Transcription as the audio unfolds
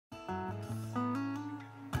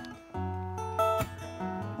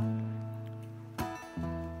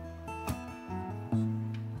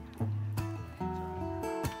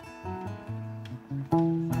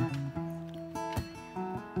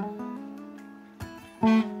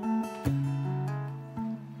Can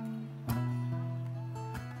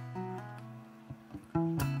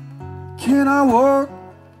I walk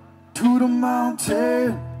to the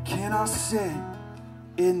mountain? Can I sit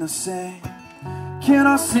in the sand? Can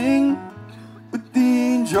I sing with the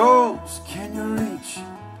angels? Can you reach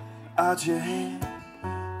out your hand?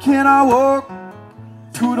 Can I walk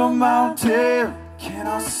to the mountain? Can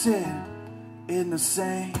I sit in the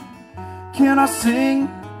sand? Can I sing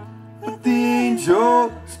with the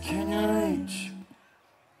angels? Can you reach?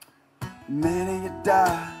 Many you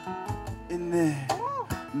die in there,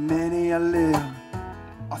 many I live.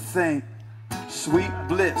 I think sweet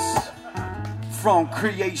bliss from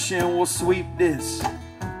creation will sweep this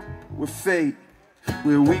with faith,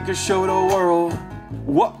 where we can show the world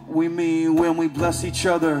what we mean when we bless each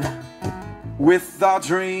other with our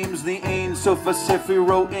dreams. The angel Pacific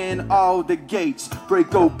wrote in all the gates.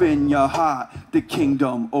 Break open your heart, the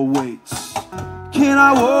kingdom awaits. Can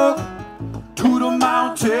I walk to the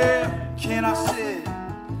mountain? Can I sit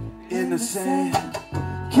in the sand?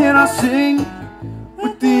 Can I sing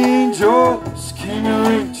with the angels? Can you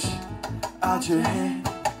reach out your hand?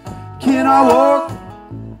 Can I walk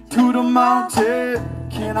to the mountain?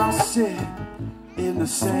 Can I sit in the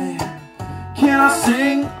sand? Can I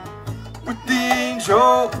sing with the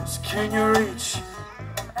angels? Can you reach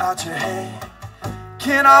out your hand?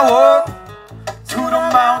 Can I walk to the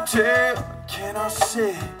mountain? Can I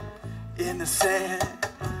sit in the sand?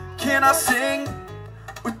 Can I sing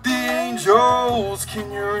with the angels?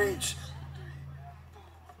 Can you reach?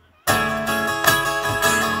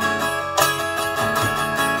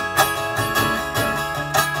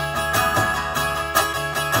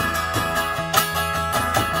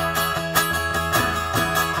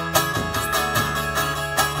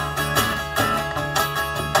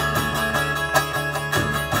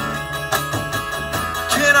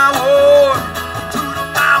 Can I walk to the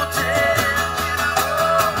mountain? Can I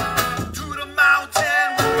walk to the mountain?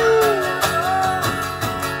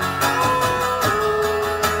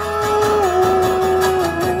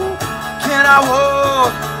 Can I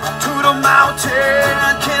walk to the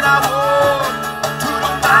mountain? Can I walk to the mountain? Can I walk to the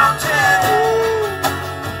mountain?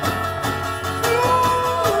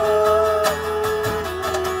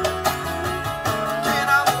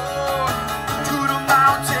 Can I walk to the mountain? Can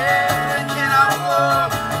I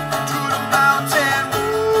walk to the mountain?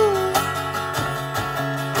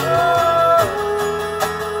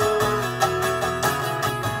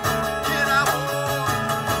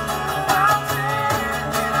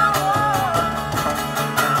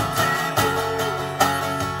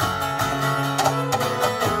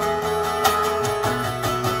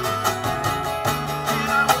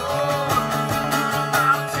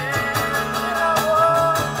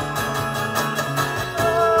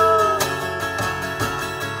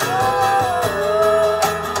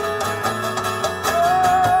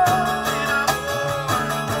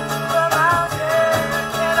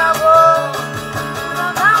 Can I walk?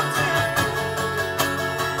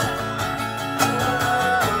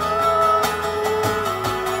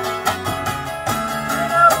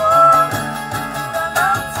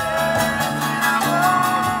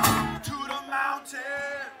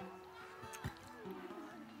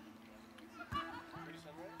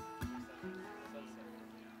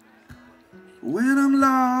 When I'm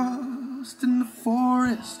lost in the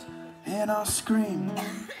forest and I scream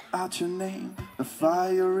out your name, the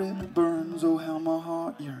fire it burns, oh how my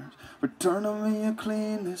heart yearns. Return to me a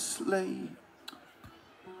clean slate.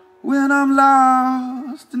 When I'm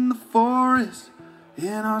lost in the forest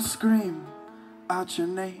and I scream out your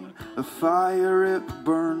name, the fire it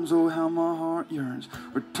burns, oh how my heart yearns.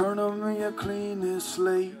 Return to me a clean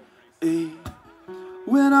slate.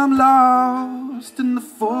 When I'm lost in the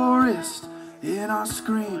forest and I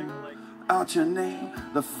scream out your name,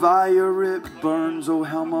 the fire it burns, oh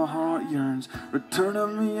how my heart yearns. Return to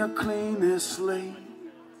me a clean slate.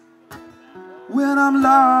 When I'm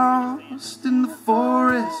lost in the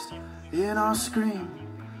forest and I scream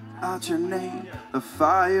out your name, the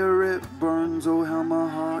fire it burns, oh how my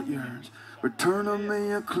heart yearns. Return to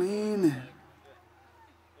me a clean